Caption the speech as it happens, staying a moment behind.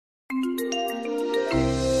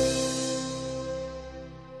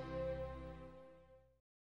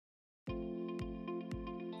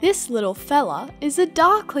This little fella is a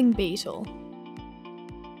darkling beetle.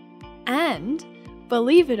 And,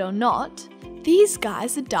 believe it or not, these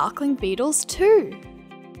guys are darkling beetles too.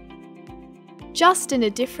 Just in a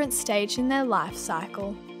different stage in their life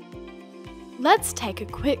cycle. Let's take a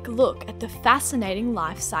quick look at the fascinating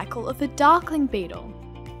life cycle of a darkling beetle,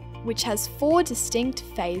 which has 4 distinct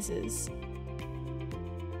phases.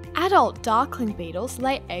 Adult darkling beetles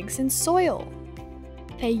lay eggs in soil.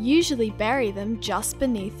 They usually bury them just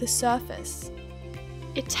beneath the surface.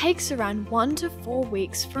 It takes around 1 to 4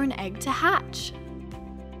 weeks for an egg to hatch.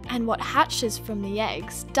 And what hatches from the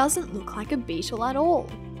eggs doesn't look like a beetle at all.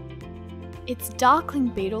 It's darkling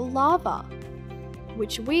beetle larvae,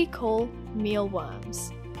 which we call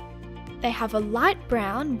mealworms. They have a light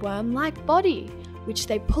brown worm-like body, which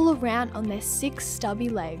they pull around on their 6 stubby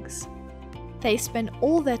legs. They spend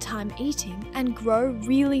all their time eating and grow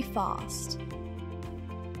really fast.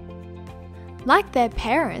 Like their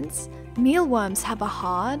parents, mealworms have a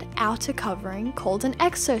hard outer covering called an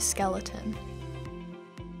exoskeleton.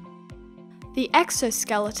 The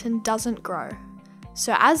exoskeleton doesn't grow,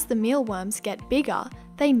 so as the mealworms get bigger,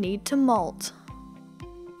 they need to molt.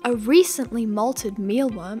 A recently molted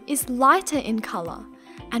mealworm is lighter in colour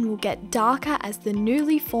and will get darker as the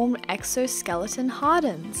newly formed exoskeleton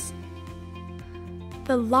hardens.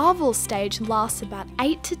 The larval stage lasts about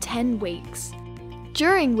 8 to 10 weeks,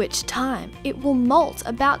 during which time it will molt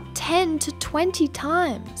about 10 to 20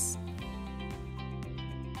 times.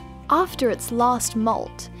 After its last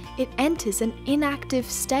molt, it enters an inactive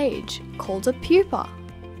stage called a pupa.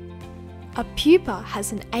 A pupa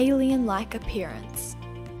has an alien-like appearance.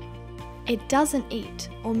 It doesn't eat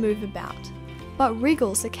or move about, but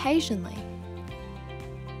wriggles occasionally.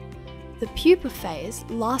 The pupa phase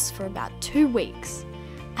lasts for about 2 weeks,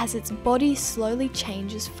 as its body slowly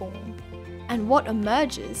changes form, and what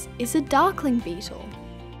emerges is a darkling beetle.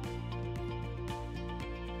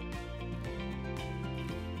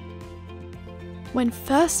 When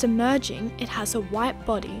first emerging, it has a white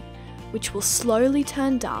body, which will slowly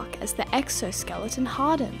turn dark as the exoskeleton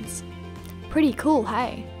hardens. Pretty cool,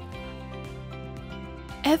 hey?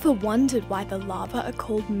 Ever wondered why the larvae are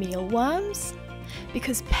called mealworms?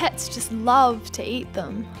 Because pets just love to eat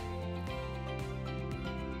them.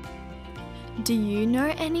 Do you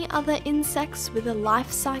know any other insects with a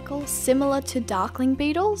life cycle similar to darkling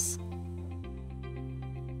beetles?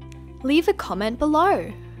 Leave a comment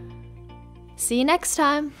below. See you next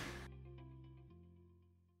time!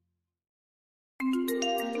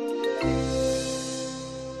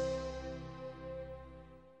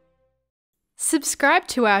 Subscribe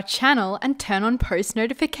to our channel and turn on post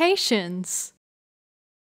notifications.